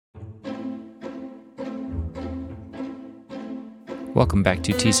Welcome back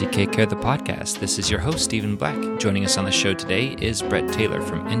to TCK Care, the podcast. This is your host, Stephen Black. Joining us on the show today is Brett Taylor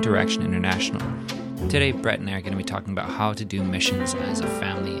from Interaction International. Today, Brett and I are going to be talking about how to do missions as a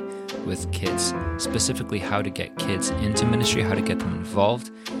family with kids, specifically how to get kids into ministry, how to get them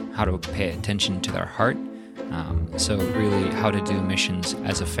involved, how to pay attention to their heart. So really how to do missions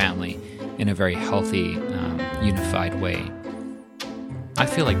as a family in a very healthy, unified way. I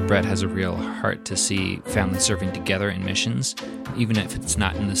feel like Brett has a real heart to see families serving together in missions, even if it's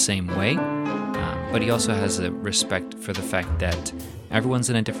not in the same way. But he also has a respect for the fact that everyone's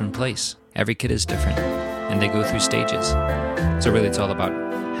in a different place. Every kid is different, and they go through stages. So really it's all about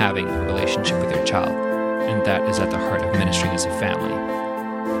having a relationship with your child, and that is at the heart of ministering as a family.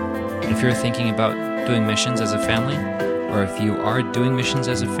 And if you're thinking about doing missions as a family, or if you are doing missions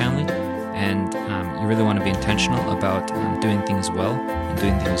as a family, and you really want to be intentional about doing things well and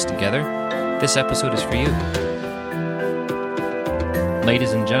doing things together, this episode is for you.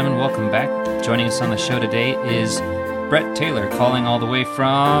 Ladies and gentlemen, welcome back. Joining us on the show today is Brett Taylor, calling all the way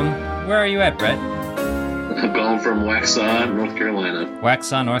from... Where are you at, Brett? I'm calling from Waxhaw, North Carolina.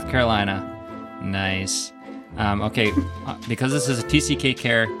 Waxhaw, North Carolina. Nice. Okay, because this is a TCK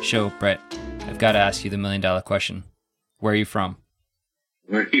Care show, Brett, I've got to ask you the million-dollar question. Where are you from?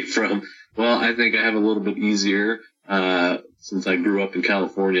 Where are you from? Well, I think I have a little bit easier since I grew up in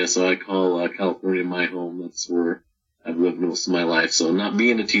California, so I call California my home. That's where I've lived most of my life. So not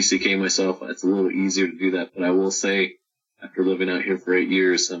being a TCK myself, it's a little easier to do that. But I will say, after living out here for 8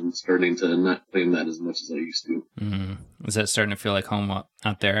 years, I'm starting to not claim that as much as I used to. Mm-hmm. Is that starting to feel like home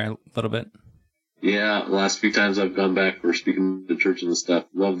out there a little bit? Yeah, the last few times I've gone back for speaking to church and stuff,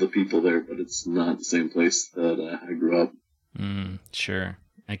 love the people there, but it's not the same place that I grew up. Sure,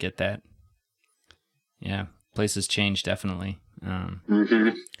 I get that. Yeah, places change, definitely.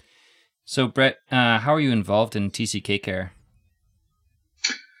 So, Brett, how are you involved in TCK Care?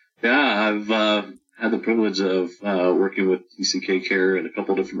 Yeah, I've had the privilege of working with TCK Care in a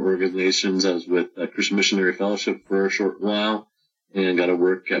couple different organizations. I was with Christian Missionary Fellowship for a short while and got to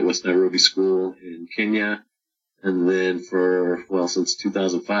work at West Nairobi School in Kenya. And then since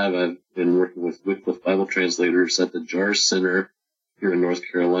 2005, I've been working with Wycliffe Bible Translators at the JARS Center here in North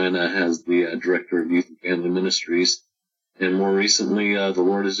Carolina as the Director of Youth and Family Ministries. And more recently, the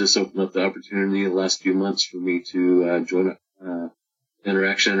Lord has just opened up the opportunity the last few months for me to join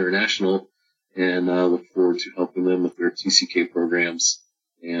Interaction International and look forward to helping them with their TCK programs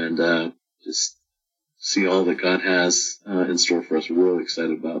and just see all that God has in store for us. We're really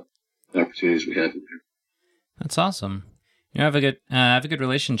excited about the opportunities we have in here. That's awesome. I have a good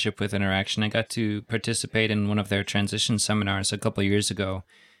relationship with Interaction. I got to participate in one of their transition seminars a couple of years ago,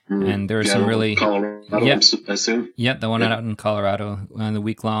 and there were some really Colorado, I assume. Yeah, the one out in Colorado, the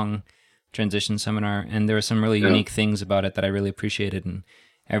week-long transition seminar, and there were some really unique things about it that I really appreciated. And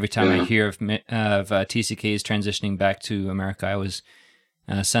every time I hear of TCKs transitioning back to America, I always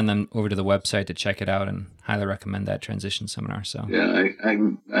send them over to the website to check it out, and highly recommend that transition seminar. So yeah,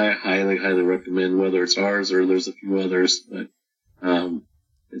 I highly recommend, whether it's ours or there's a few others, but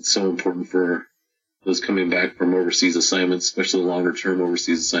it's so important for those coming back from overseas assignments, especially longer term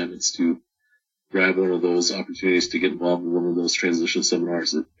overseas assignments, to grab one of those opportunities to get involved in one of those transition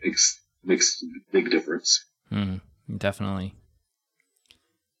seminars. It makes a big difference. Definitely.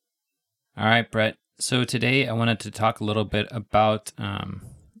 All right, Brett. So today I wanted to talk a little bit about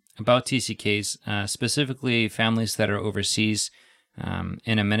TCKs, specifically families that are overseas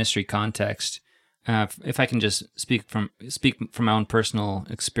in a ministry context. If I can just speak from my own personal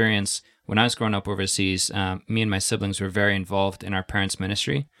experience, when I was growing up overseas, me and my siblings were very involved in our parents'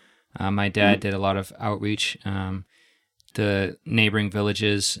 ministry. My dad did a lot of outreach to neighboring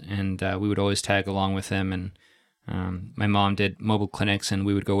villages, and we would always tag along with him. And my mom did mobile clinics, and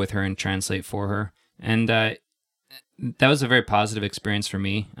we would go with her and translate for her. And that was a very positive experience for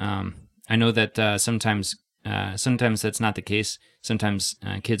me. I know that sometimes that's not the case. Sometimes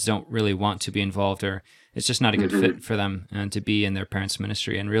kids don't really want to be involved, or it's just not a good fit for them to be in their parents'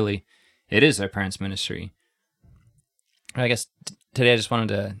 ministry. And really, it is their parents' ministry. I guess today I just wanted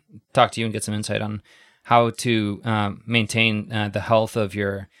to talk to you and get some insight on how to maintain the health of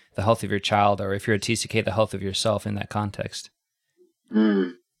your child, or if you're a TCK, the health of yourself in that context.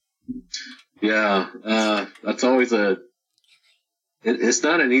 Yeah, that's always it's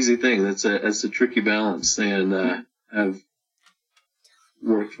not an easy thing. It's a tricky balance, and I've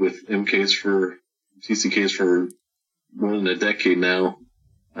worked with TCKs for more than a decade now,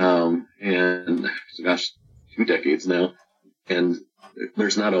 and 2 decades now, and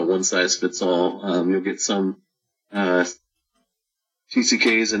there's not a one size fits all. You'll get some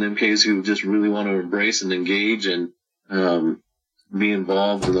TCKs and MKs who just really want to embrace and engage and be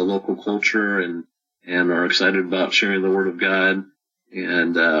involved in the local culture and are excited about sharing the Word of God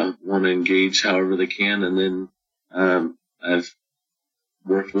and want to engage however they can. And then I've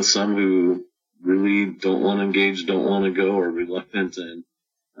worked with some who really don't want to engage, don't want to go, or reluctant, and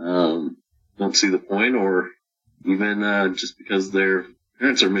don't see the point, or even just because their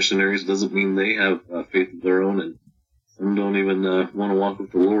parents are missionaries doesn't mean they have faith of their own, and some don't even want to walk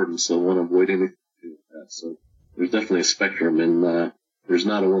with the Lord and so want to avoid anything like that. So there's definitely a spectrum, and there's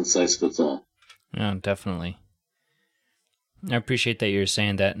not a one-size-fits-all. Yeah, definitely. I appreciate that you're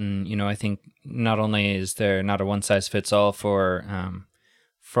saying that, and I think not only is there not a one-size-fits-all for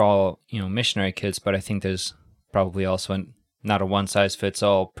all missionary kids, but I think there's probably also not a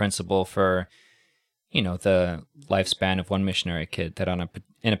one-size-fits-all principle for the lifespan of one missionary kid, that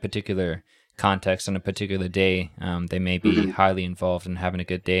in a particular context, on a particular day, they may be highly involved and having a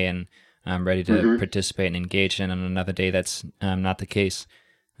good day and ready to participate and engage, and on another day that's not the case.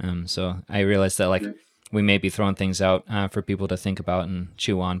 So I realize that we may be throwing things out for people to think about and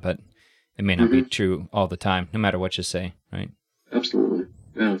chew on, but it may not be true all the time, no matter what you say, right? Absolutely.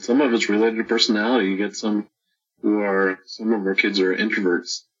 Yeah, some of it's related to personality. You get some of our kids are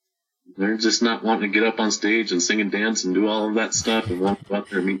introverts. They're just not wanting to get up on stage and sing and dance and do all of that stuff and want to go out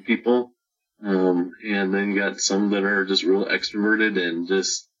there and meet people. And then you got some that are just real extroverted and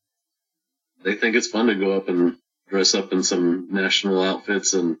just, they think it's fun to go up and dress up in some national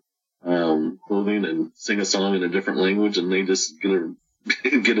outfits and clothing and sing a song in a different language, and they just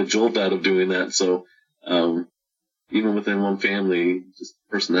get a jolt out of doing that. So even within one family, just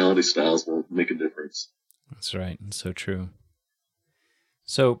personality styles will make a difference. That's right. It's so true.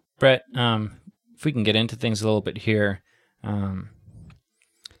 So, Brett, if we can get into things a little bit here,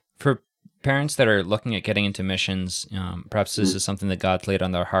 for parents that are looking at getting into missions, perhaps this is something that God laid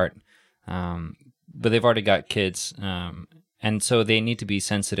on their heart, but they've already got kids, and so they need to be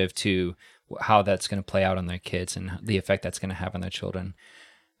sensitive to how that's going to play out on their kids and the effect that's going to have on their children.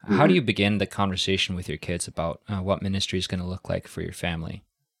 How do you begin the conversation with your kids about what ministry is going to look like for your family?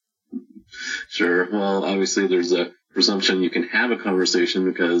 Sure. Well, obviously there's a presumption you can have a conversation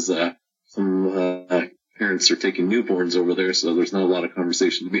because some parents are taking newborns over there, so there's not a lot of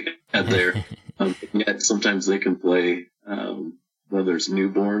conversation to be had there. Yet sometimes they can play, whether it's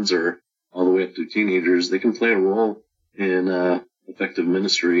newborns or all the way up to teenagers, they can play a role in effective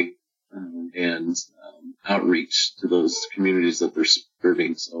ministry and outreach to those communities that they're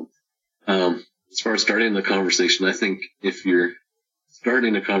serving. So as far as starting the conversation, I think if you're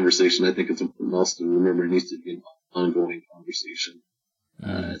starting a conversation, I think it's important also to remember it needs to be an ongoing conversation.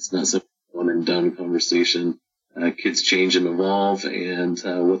 It's not some one and done conversation. Kids change and evolve, and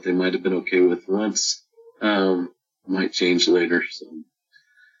what they might have been okay with once might change later. So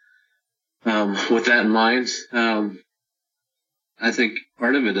with that in mind, I think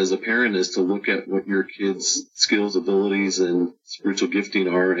part of it as a parent is to look at what your kids' skills, abilities, and spiritual gifting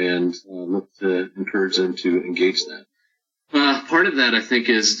are, and look to encourage them to engage that. Part of that, I think,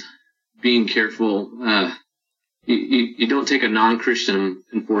 is being careful. You don't take a non-Christian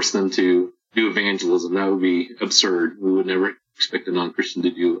and force them to do evangelism. That would be absurd. We would never expect a non-Christian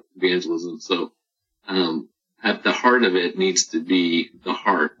to do evangelism. So at the heart of it needs to be the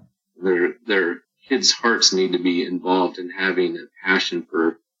heart. Their kids' hearts need to be involved in having a passion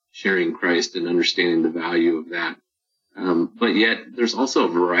for sharing Christ and understanding the value of that. But yet there's also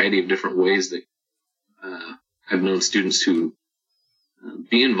a variety of different ways that I've known students who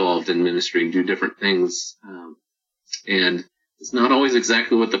be involved in ministry and do different things. And it's not always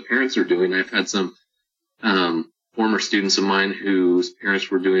exactly what the parents are doing. I've had some former students of mine whose parents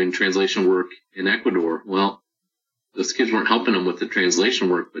were doing translation work in Ecuador. Well, those kids weren't helping them with the translation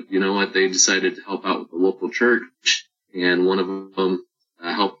work, but you know what? They decided to help out with the local church, and one of them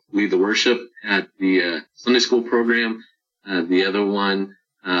helped lead the worship at the Sunday school program. The other one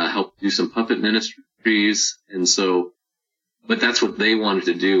helped do some puppet ministries, and so, but that's what they wanted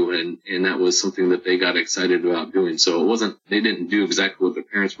to do, and that was something that they got excited about doing. So it wasn't, they didn't do exactly what their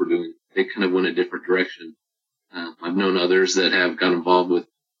parents were doing. They kind of went a different direction. I've known others that have got involved with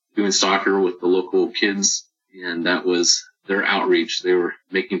doing soccer with the local kids, and that was their outreach. They were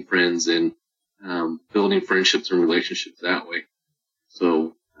making friends and building friendships and relationships that way.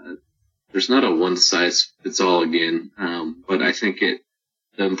 So there's not a one-size-fits-all again, but I think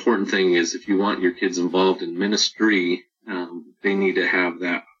the important thing is if you want your kids involved in ministry, they need to have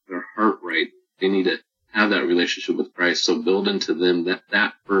their heart right. They need to have that relationship with Christ. So build into them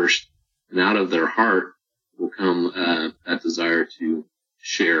that first, and out of their heart will come that desire to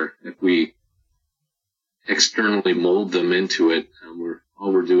share. If we externally mold them into it,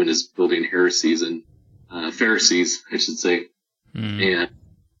 all we're doing is building heresies and Pharisees, I should say. And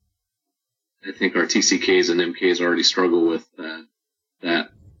I think our TCKs and MKs already struggle with that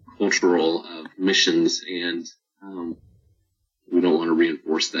cultural missions, and we don't want to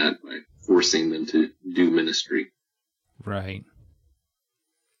reinforce that by forcing them to do ministry. Right.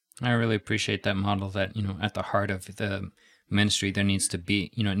 I really appreciate that model that, at the heart of the ministry, there needs to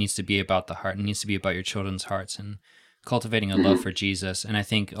be, it needs to be about the heart. It needs to be about your children's hearts and cultivating a love for Jesus. And I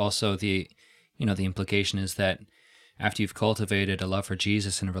think also the implication is that after you've cultivated a love for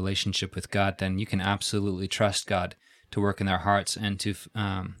Jesus and a relationship with God, then you can absolutely trust God to work in their hearts and to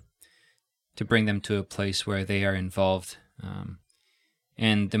bring them to a place where they are involved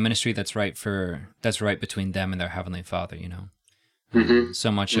in the ministry that's right between them and their Heavenly Father.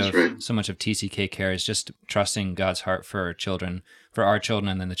 So much of TCK Care is just trusting God's heart for our children,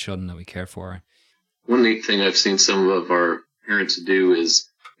 and then the children that we care for. One neat thing I've seen some of our parents do is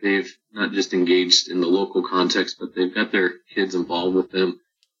they've not just engaged in the local context, but they've got their kids involved with them,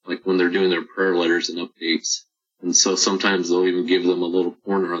 like when they're doing their prayer letters and updates. And so sometimes they'll even give them a little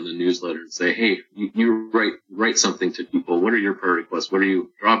corner on the newsletter and say, hey, you write something to people. What are your prayer requests? Draw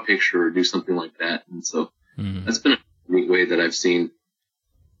a picture or do something like that. And so that's been a neat way that I've seen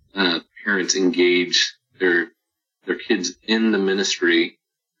parents engage their kids in the ministry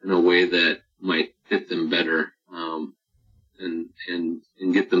in a way that might fit them better,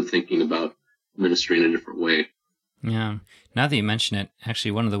 and get them thinking about ministry in a different way. Yeah. Now that you mention it,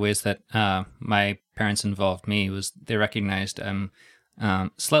 actually, one of the ways that my parents involved me was they recognized I'm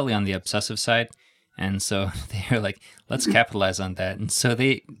slightly on the obsessive side. And so they were like, let's capitalize on that. And so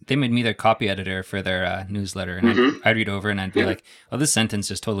they made me their copy editor for their newsletter. And I'd read over and I'd be like, oh, this sentence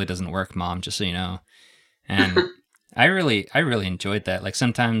just totally doesn't work, Mom, just so you know. And I really enjoyed that. Like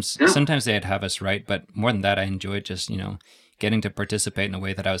sometimes they'd have us write, but more than that, I enjoyed just, getting to participate in a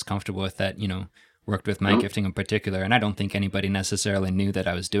way that I was comfortable with, that, worked with my gifting in particular. And I don't think anybody necessarily knew that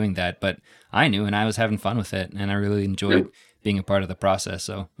I was doing that, but I knew, and I was having fun with it. And I really enjoyed being a part of the process.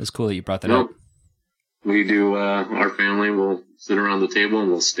 So it was cool that you brought that up. We do, our family will sit around the table and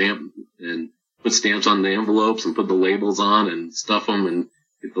we'll stamp and put stamps on the envelopes and put the labels on and stuff them and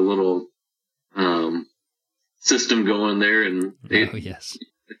get the little system going there. And they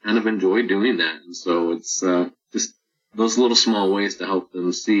kind of enjoy doing that. And so it's just those little small ways to help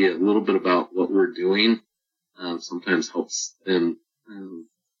them see a little bit about what we're doing sometimes helps them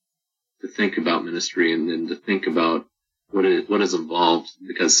to think about ministry and then to think about what is involved.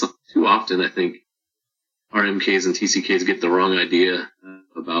 Because too often I think our MKs and TCKs get the wrong idea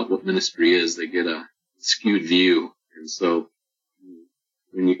about what ministry is. They get a skewed view. And so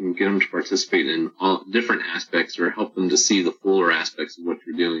when you can get them to participate in all different aspects or help them to see the fuller aspects of what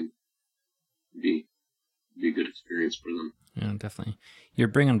you're doing, it'd be a good experience for them. Yeah, definitely. You're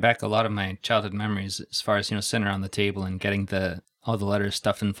bringing back a lot of my childhood memories as far as, sitting around the table and getting all the letters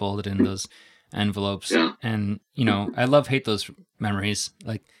stuffed and folded in those envelopes. Yeah. And, I hate those memories.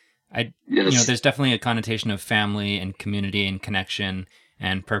 Like, there's definitely a connotation of family and community and connection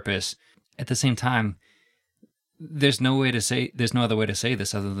and purpose. At the same time, there's no other way to say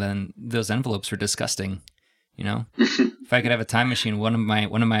this other than those envelopes were disgusting. If I could have a time machine, one of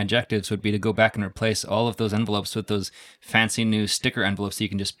my objectives would be to go back and replace all of those envelopes with those fancy new sticker envelopes that you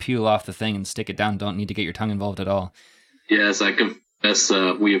can just peel off the thing and stick it down. Don't need to get your tongue involved at all. Yes, I confess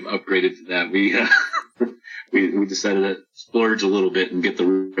we have upgraded to that. We decided to splurge a little bit and get the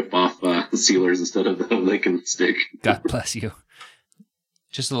rip-off sealers instead of the lick and stick. God bless you.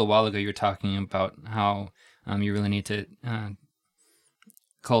 Just a little while ago, you were talking about how you really need to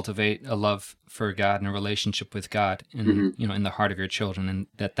cultivate a love for God and a relationship with God in in the heart of your children, and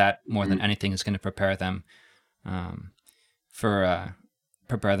that more than anything is going to prepare them for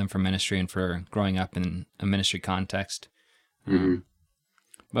ministry and for growing up in a ministry context.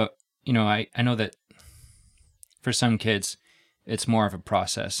 But I know that for some kids it's more of a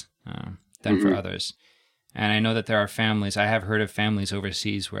process than for others, and I know that there are families. I have heard of families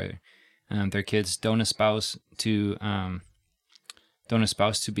overseas where their kids don't espouse to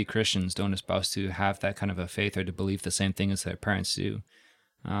be Christians, don't espouse to have that kind of a faith or to believe the same thing as their parents do.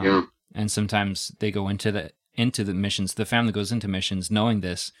 And sometimes they go into the missions. The family goes into missions knowing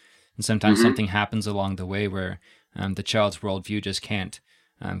this, and sometimes something happens along the way where the child's worldview just can't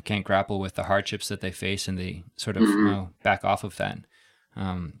grapple with the hardships that they face, and they sort of back off of that.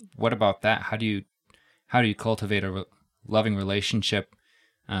 What about that? How do you cultivate a loving relationship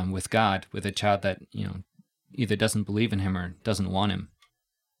with God with a child that either doesn't believe in him or doesn't want him?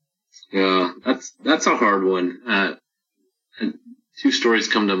 Yeah, that's a hard one. Two stories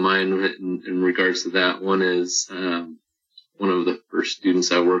come to mind in regards to that. One is one of the first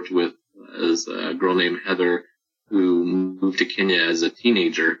students I worked with is a girl named Heather. who moved to Kenya as a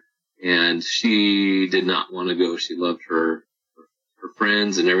teenager, and she did not want to go. She loved her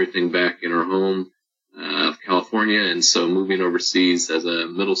friends and everything back in her home of California, and so moving overseas as a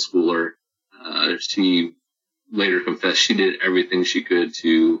middle schooler, she later confessed she did everything she could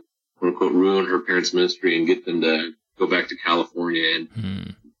to, quote unquote, ruin her parents' ministry and get them to go back to California.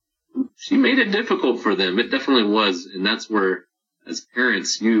 And she made it difficult for them. It definitely was. And that's where, as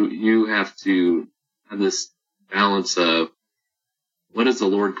parents, you have to have this balance of what has the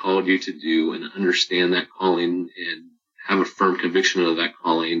Lord called you to do, and understand that calling and have a firm conviction of that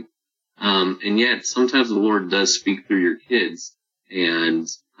calling. And yet sometimes the Lord does speak through your kids, and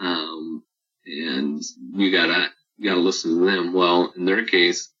you gotta listen to them. Well, in their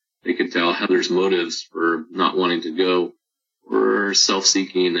case, they could tell Heather's motives for not wanting to go were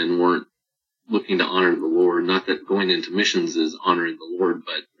self-seeking and weren't looking to honor the Lord. Not that going into missions is honoring the Lord,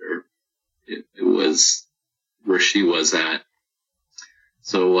 but it was where she was at.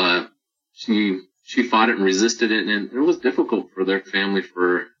 So she fought it and resisted it, and it was difficult for their family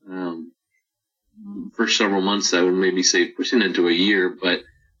for several months. I would maybe say pushing into a year, but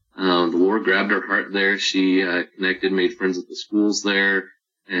the Lord grabbed her heart there. She connected, made friends at the schools there,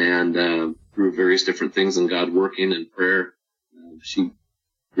 and through various different things and God working in prayer, she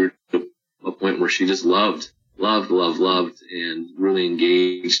grew to a point where she just loved, and really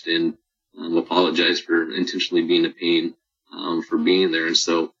engaged, and apologized for intentionally being a pain for being there. And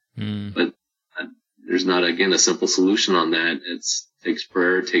so, but there's not, again, a simple solution on that. It takes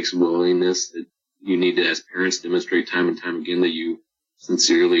prayer, it takes willingness. You need to, as parents, demonstrate time and time again that you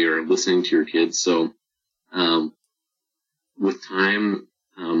sincerely are listening to your kids. So, with time,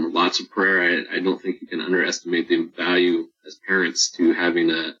 lots of prayer, I don't think you can underestimate the value as parents to having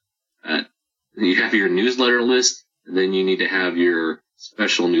you have your newsletter list, and then you need to have your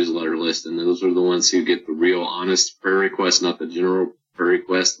special newsletter list. And those are the ones who get the real honest prayer requests, not the general prayer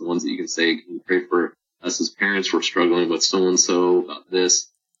requests, the ones that you can say, can you pray for us as parents? We're struggling with so-and-so about this.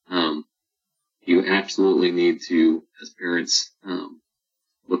 You absolutely need to, as parents,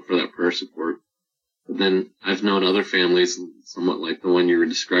 look for that prayer support. But then I've known other families, somewhat like the one you were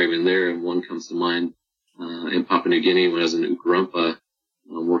describing there, and one comes to mind in Papua New Guinea when I was in Ukarumpa,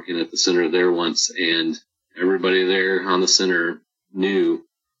 working at the center there once, and everybody there on the center knew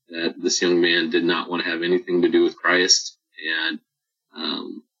that this young man did not want to have anything to do with Christ, and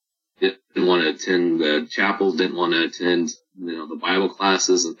didn't want to attend the chapels, didn't want to attend, the Bible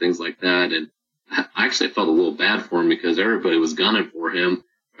classes and things like that. And I actually felt a little bad for him because everybody was gunning for him,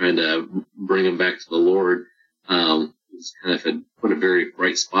 trying to bring him back to the Lord. He was kind of had put a very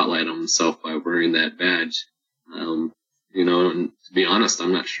bright spotlight on himself by wearing that badge. And to be honest,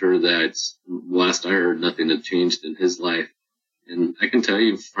 I'm not sure that last I heard, nothing had changed in his life. And I can tell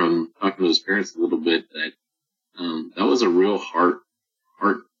you from talking to his parents a little bit that that was a real heart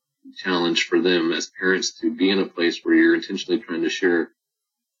challenge for them as parents, to be in a place where you're intentionally trying to share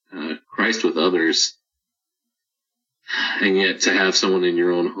Christ with others, and yet to have someone in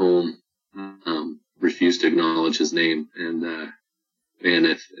your own home refuse to acknowledge his name. And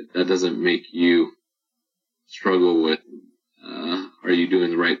if that doesn't make you struggle with are you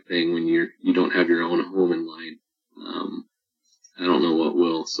doing the right thing when you don't have your own home in line, I don't know what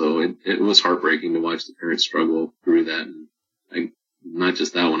will. So it was heartbreaking to watch the parents struggle through that. And not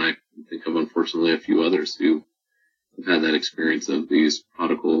just that one, I think of, unfortunately, a few others who have had that experience of these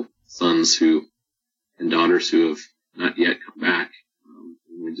prodigal sons and daughters who have not yet come back.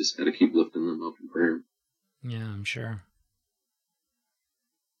 We just got to keep lifting them up in prayer. Yeah, I'm sure.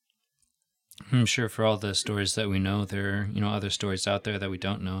 I'm sure for all the stories that we know, there are, other stories out there that we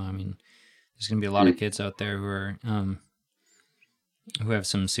don't know. I mean, there's going to be a lot of kids out there who are who have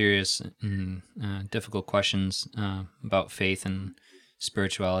some serious and difficult questions about faith and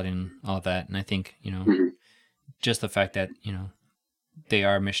spirituality and all that. And I think, just the fact that, they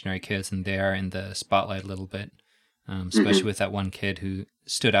are missionary kids and they are in the spotlight a little bit, especially with that one kid who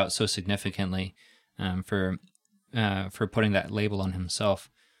stood out so significantly for putting that label on himself,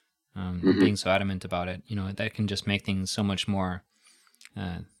 being so adamant about it. That can just make things so much more,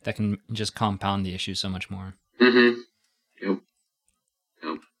 that can just compound the issue so much more. Yep.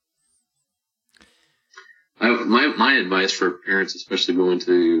 My advice for parents, especially going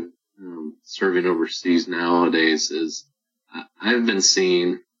to serving overseas nowadays, is I've been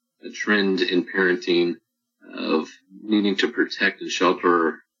seeing a trend in parenting of needing to protect and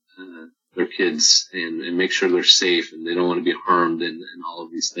shelter their kids and make sure they're safe and they don't want to be harmed and all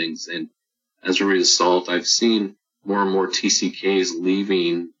of these things. And as a result, I've seen more and more TCKs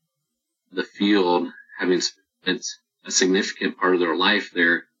leaving the field, having spent a significant part of their life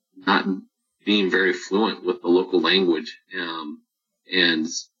there, not being very fluent with the local language, and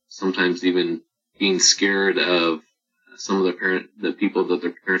sometimes even being scared of some of the people that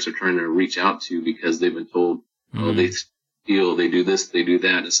their parents are trying to reach out to because they've been told, oh, they steal, they do this, they do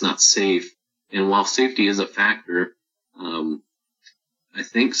that, it's not safe. And while safety is a factor, I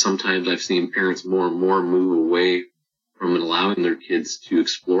think sometimes I've seen parents more and more move away from allowing their kids to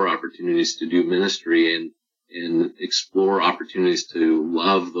explore opportunities to do ministry and explore opportunities to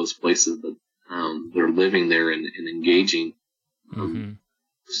love those places that they're living there and engaging.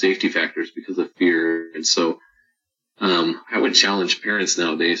 Safety factors because of fear. And so I would challenge parents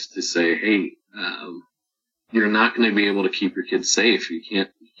nowadays to say, hey, you're not going to be able to keep your kids safe. You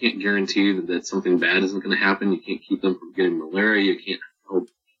can't guarantee that something bad isn't going to happen. You can't keep them from getting malaria. You can't help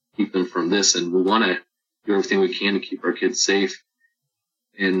keep them from this. And we want to do everything we can to keep our kids safe.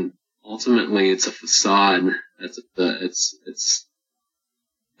 And ultimately, it's a facade.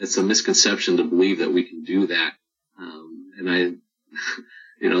 It's a misconception to believe that we can do that.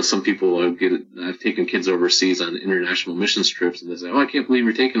 Some people I've taken kids overseas on international missions trips, and they say, oh, I can't believe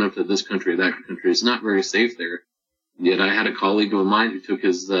you're taking them to this country or that country. It's not very safe there. And yet I had a colleague of mine who took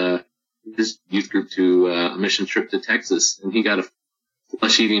his youth group to a mission trip to Texas, and he got a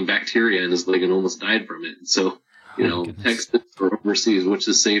flesh-eating bacteria in his leg and almost died from it. And so, Texas or overseas, which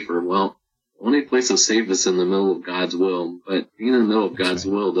is safer? Well, the only place that's safe is in the middle of God's will. But being in the middle of God's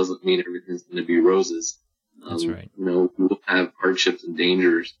will doesn't mean everything's going to be roses. That's right. We'll have hardships and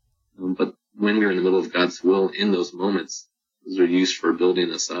dangers. But when we're in the middle of God's will in those moments, those are used for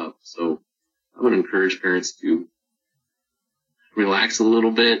building us up. So I would encourage parents to relax a little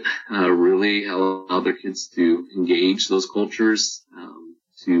bit, really allow their kids to engage those cultures,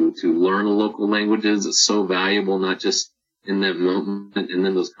 to learn the local languages. It's so valuable, not just in that moment and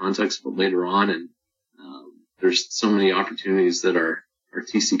in those contexts, but later on. And there's so many opportunities that our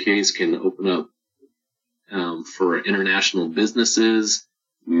TCKs can open up for international businesses,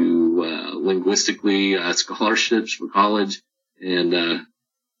 linguistically scholarships for college, and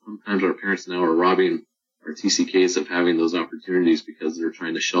sometimes our parents now are robbing our TCKs of having those opportunities because they're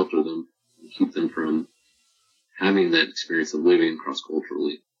trying to shelter them and keep them from having that experience of living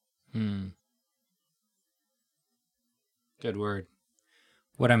cross-culturally. Good word.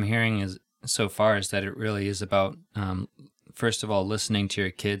 What I'm hearing is so far is that it really is about, first of all, listening to your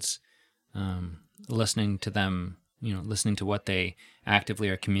kids, listening to them, listening to what they actively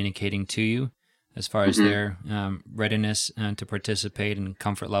are communicating to you as far as their readiness to participate and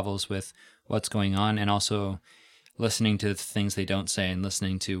comfort levels with what's going on, and also listening to the things they don't say and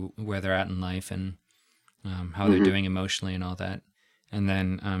listening to where they're at in life and how they're doing emotionally and all that. And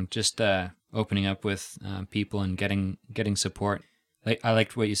then just opening up with people and getting support. I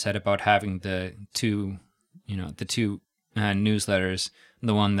liked what you said about having the two newsletters,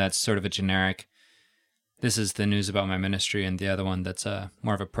 the one that's sort of a generic, this is the news about my ministry, and the other one that's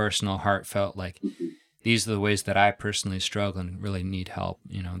more of a personal, heartfelt, like, these are the ways that I personally struggle and really need help.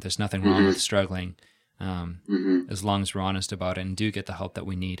 There's nothing wrong with struggling, as long as we're honest about it and do get the help that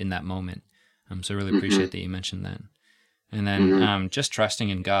we need in that moment. So I really appreciate that you mentioned that. And then just trusting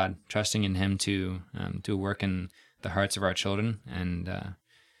in God, trusting in Him to work in the hearts of our children, and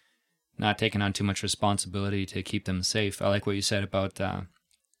not taking on too much responsibility to keep them safe. I like what you said about how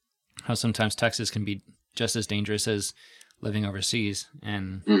sometimes Texas can be just as dangerous as living overseas.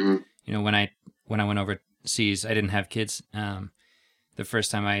 And when I went overseas, I didn't have kids. The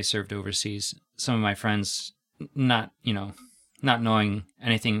first time I served overseas, some of my friends, not knowing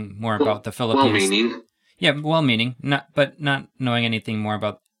anything more about the Philippines. Well-meaning. Yeah, well-meaning, but not knowing anything more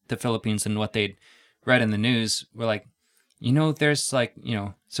about the Philippines than what they'd read in the news, were like, there's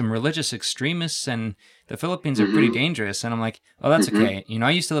some religious extremists, and the Philippines are pretty dangerous. And I'm like, oh, that's okay.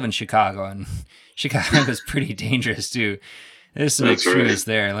 I used to live in Chicago, and Chicago is pretty dangerous too. There's some extremists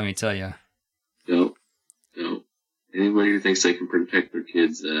there, let me tell you. No. Anybody who thinks they can protect their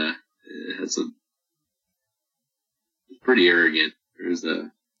kids it's pretty arrogant. I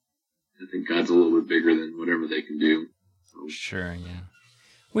think God's a little bit bigger than whatever they can do. So. Sure, yeah.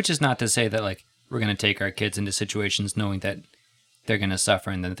 Which is not to say that, like, we're going to take our kids into situations knowing that they're going to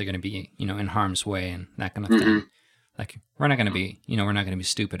suffer and that they're going to be, in harm's way and that kind of thing. Like, we're not going to be, we're not going to be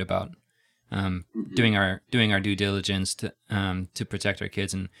stupid about doing our due diligence to protect our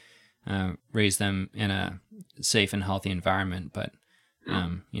kids and raise them in a safe and healthy environment. But,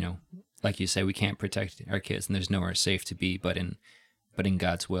 like you say, we can't protect our kids, and there's nowhere safe to be but in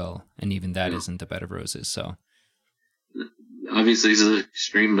God's will, and even that isn't a bed of roses. So, obviously, this is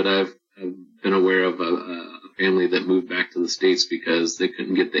extreme, but I've been aware of a family that moved back to the States because they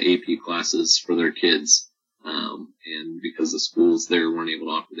couldn't get the AP classes for their kids, And because the schools there weren't able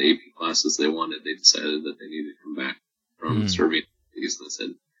to offer the AP classes they wanted, they decided that they needed to come back from serving these. And I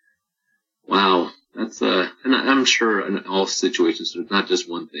said, wow, that's and I'm sure in all situations, there's not just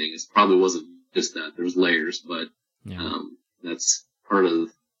one thing. It probably wasn't just that. There's layers, but that's part of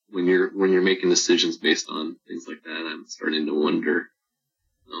when you're making decisions based on things like that. I'm starting to wonder,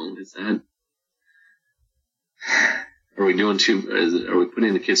 is that, are we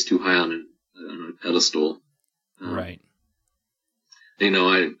putting the kids too high on a pedestal? Right.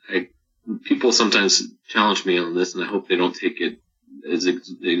 People sometimes challenge me on this, and I hope they don't take it as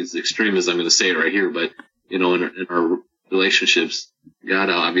extreme as I'm going to say it right here. But in our relationships, God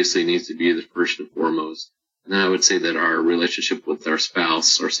obviously needs to be the first and foremost. And then I would say that our relationship with our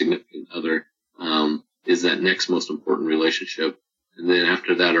spouse, our significant other, is that next most important relationship. And then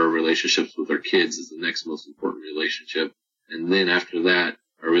after that, our relationships with our kids is the next most important relationship. And then after that,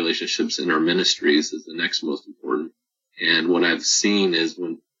 our relationships in our ministries is the next most important. And what I've seen is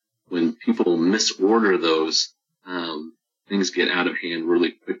when people misorder those, things get out of hand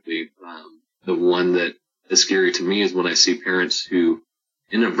really quickly. The one that is scary to me is when I see parents who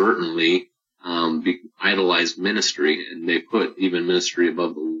inadvertently idolize ministry, and they put even ministry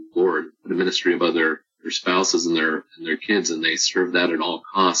above the Lord, put a ministry above their spouses and their kids, and they serve that at all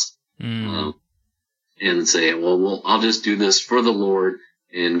costs, and say, well, I'll just do this for the Lord,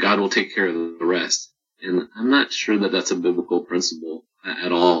 and God will take care of the rest. And I'm not sure that that's a biblical principle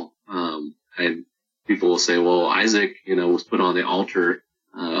at all. People will say, well, Isaac, was put on the altar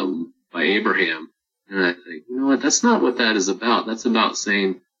by Abraham, and I think, you know what? That's not what that is about. That's about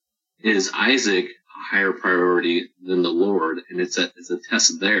saying, is Isaac a higher priority than the Lord? And it's a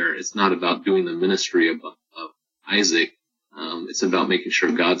test there. It's not about doing the ministry of Isaac. It's about making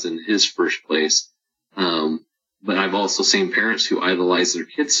sure God's in his first place. But I've also seen parents who idolize their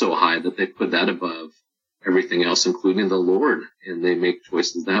kids so high that they put that above everything else, including the Lord, and they make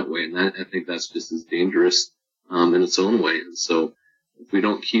choices that way. And I think that's just as dangerous in its own way. And so if we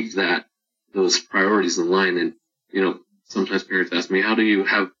don't keep those priorities in line, and sometimes parents ask me, how do you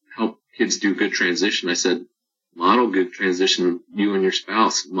help kids do good transition? I said, model good transition, you and your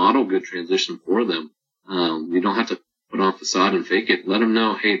spouse. Model good transition for them. You don't have to put on facade and fake it. Let them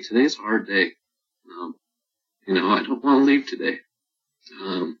know, hey, today's a hard day. I don't want to leave today.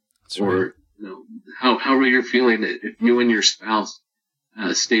 Or, how are you feeling? If you and your spouse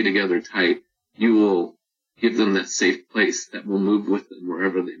stay together tight, you will give them that safe place that will move with them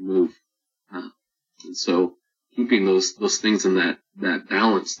wherever they move. And so keeping those things in that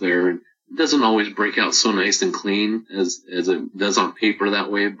balance there, and it doesn't always break out so nice and clean as it does on paper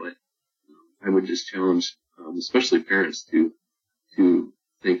that way, but I would just challenge, especially parents, to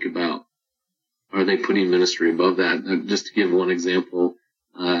think about, are they putting ministry above that? Just to give one example,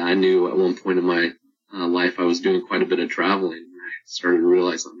 I knew at one point in my life I was doing quite a bit of traveling. I started to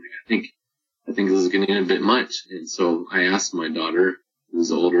realize, I'm like, I think this is getting a bit much. And so I asked my daughter, who was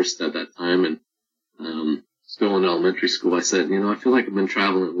the oldest at that time, and still in elementary school, I said, I feel like I've been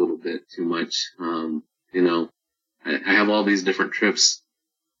traveling a little bit too much. I have all these different trips.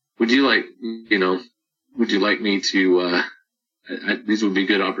 Would you like me to, these would be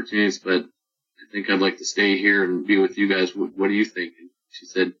good opportunities, but I think I'd like to stay here and be with you guys. What do you think? And she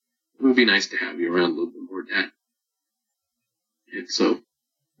said, it would be nice to have you around a little bit more, Dad. And so,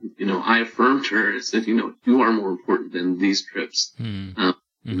 I affirmed her. I said, you are more important than these trips.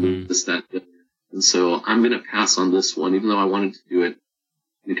 This, that, the other. And so I'm going to pass on this one, even though I wanted to do it,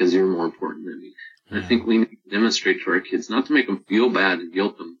 because you're more important than me. And I think we need to demonstrate to our kids, not to make them feel bad and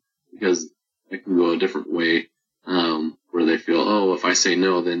guilt them, because it can go a different way, where they feel, oh, if I say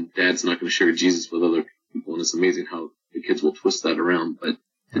no, then Dad's not going to share Jesus with other people. And it's amazing how the kids will twist that around. But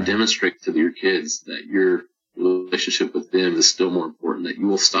to demonstrate to your kids that your relationship with them is still more important, that you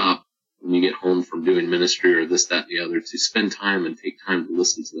will stop when you get home from doing ministry or this, that, and the other, to spend time and take time to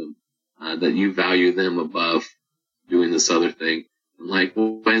listen to them, that you value them above doing this other thing. And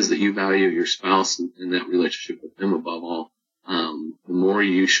likewise, that you value your spouse and that relationship with them above all. The more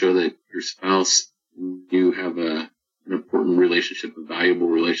you show that your spouse, you have an important relationship, a valuable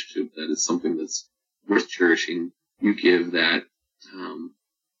relationship that is something that's worth cherishing, you give that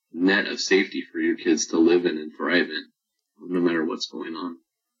net of safety for your kids to live in and thrive in, no matter what's going on.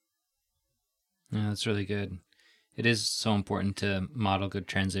 Yeah, that's really good. It is so important to model good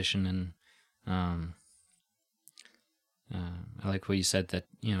transition, and I like what you said, that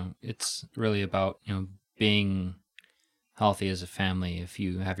it's really about being healthy as a family. If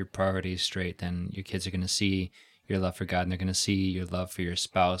you have your priorities straight, then your kids are going to see your love for God, and they're going to see your love for your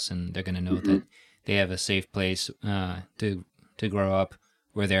spouse, and they're going to know that they have a safe place to grow up,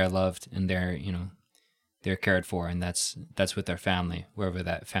 where they're loved, and they're they're cared for, and that's with their family, wherever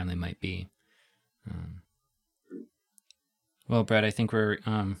that family might be. Well, Brett, I think we're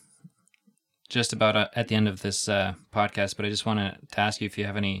just about at the end of this podcast, but I just want to ask you if you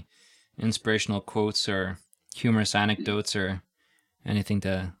have any inspirational quotes or humorous anecdotes or anything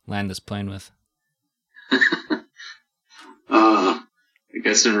to land this plane with. I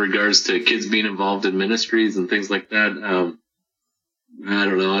guess in regards to kids being involved in ministries and things like that, I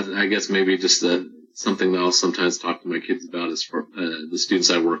don't know. I guess maybe just something that I'll sometimes talk to my kids about is for the students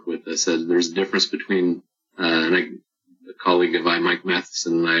I work with. I said there's a difference between, a colleague of mine, Mike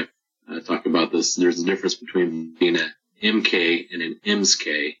Matheson, and I talk about this. There's a difference between being an MK and an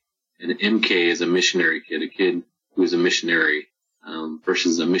MSK. An MK is a missionary kid, a kid who is a missionary,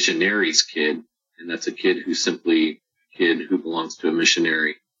 versus a missionary's kid, and that's a kid who's simply a kid who belongs to a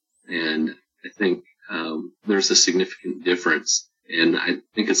missionary. And I think there's a significant difference. And I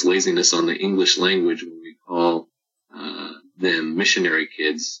think it's laziness on the English language when we call them missionary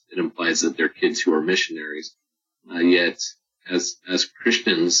kids. It implies that they're kids who are missionaries. Yet, as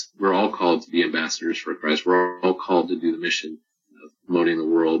Christians, we're all called to be ambassadors for Christ. We're all called to do the mission of promoting the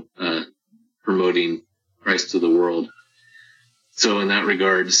world, promoting Christ to the world. So in that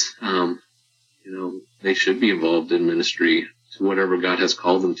regards, they should be involved in ministry to whatever God has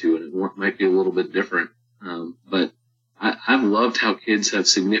called them to, and it might be a little bit different. But I've loved how kids have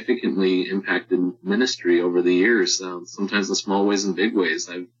significantly impacted ministry over the years, sometimes in small ways and big ways.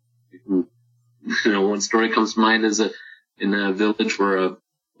 One story comes to mind is in a village where a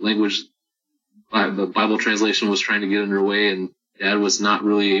Bible translation was trying to get underway, and Dad was not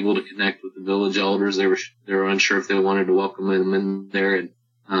really able to connect with the village elders. They were unsure if they wanted to welcome him in there,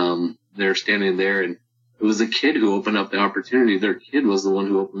 and they're standing there, and it was a kid who opened up the opportunity. Their kid was the one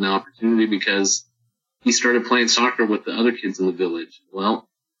who opened the opportunity because he started playing soccer with the other kids in the village. Well,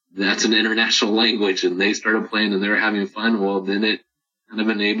 that's an international language, and they started playing, and they were having fun. Well, then it kind of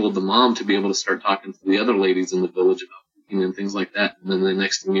enabled the mom to be able to start talking to the other ladies in the village about cooking and things like that. And then the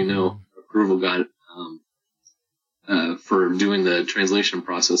next thing you know, approval got for doing the translation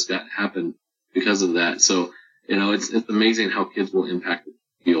process happened because of that. So, it's amazing how kids will impact the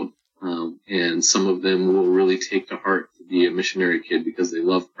field. And some of them will really take to heart to be a missionary kid because they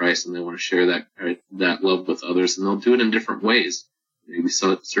love Christ and they want to share that love with others, and they'll do it in different ways. Maybe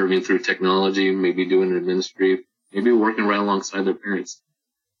serving through technology, maybe doing it in ministry, maybe working right alongside their parents.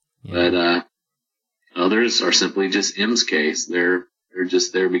 Yeah. But others are simply just MSKs. They're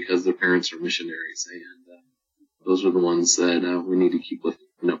just there because their parents are missionaries, and those are the ones that we need to keep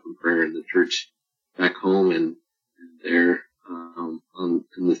lifting up in prayer in the church back home and there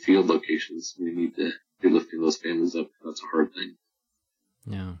in the field locations. We need to be lifting those families up. That's a hard thing.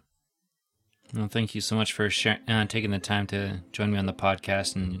 Yeah. Well, thank you so much for taking the time to join me on the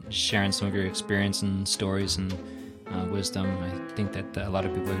podcast and sharing some of your experience and stories and wisdom. I think that a lot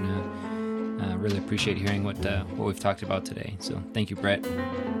of people are going to really appreciate hearing what we've talked about today. So thank you, Brett.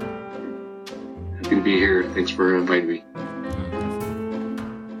 Happy to be here. Thanks for inviting me.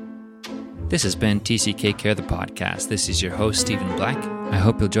 This has been TCK Care, the podcast. This is your host, Stephen Black. I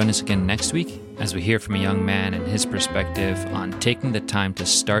hope you'll join us again next week as we hear from a young man and his perspective on taking the time to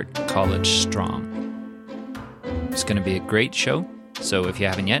start college strong. It's going to be a great show, so if you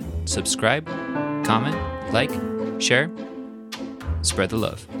haven't yet, subscribe, comment, like, share, spread the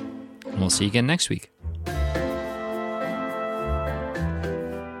love. And we'll see you again next week.